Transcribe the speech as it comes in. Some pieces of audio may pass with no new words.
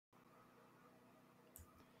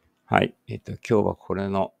はい。今日はこ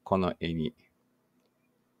の絵に、よ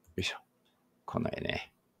いしょ。この絵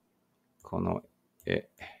ね。この絵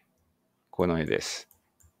です。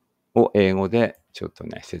を英語でちょっと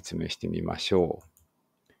ね、説明してみましょ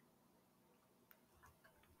う。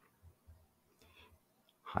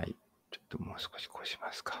はい。ちょっともう少しこうし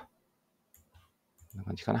ますか。こんな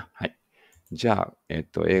感じかな。はい。じゃあ、英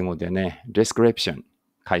語でね、description、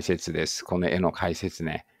解説です。この絵の解説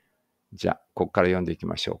ね。じゃあ、ここから読んでいき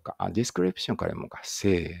ましょうか。description から読もうか。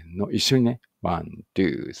せーの。一緒にね。one,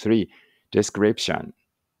 two, three. description.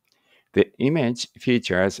 The image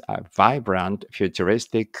features a vibrant,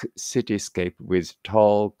 futuristic cityscape with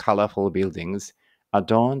tall, colorful buildings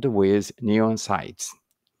adorned with neon sights.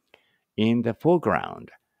 In the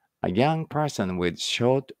foreground, a young person with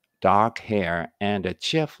short, dark hair and a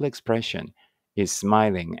cheerful expression is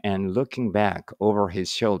smiling and looking back over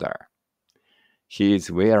his shoulder. He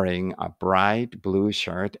is wearing a bright blue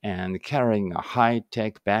shirt and carrying a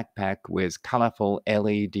high-tech backpack with colorful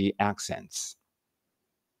LED accents.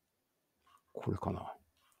 これかな。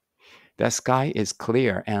The sky is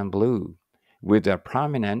clear and blue, with a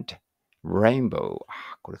prominent rainbow,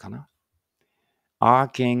 これかな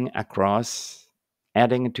arcing across,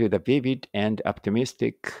 adding to the vivid and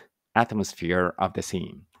optimistic atmosphere of the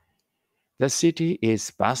scene. The city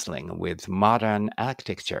is bustling with modern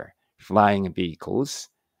architecture, flying vehicles,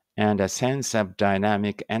 and a sense of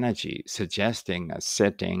dynamic energy suggesting a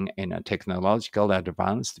setting in a technological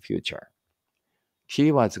advanced future. キ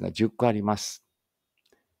ーワードが10個あります。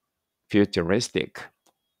Futuristic,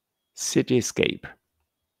 Cityscape,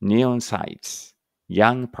 neon sights,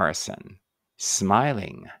 young person,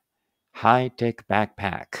 smiling, high-tech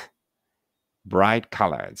backpack, bright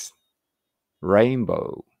colors,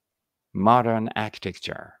 rainbow, modern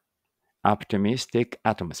architecture, optimistic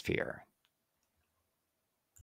atmosphere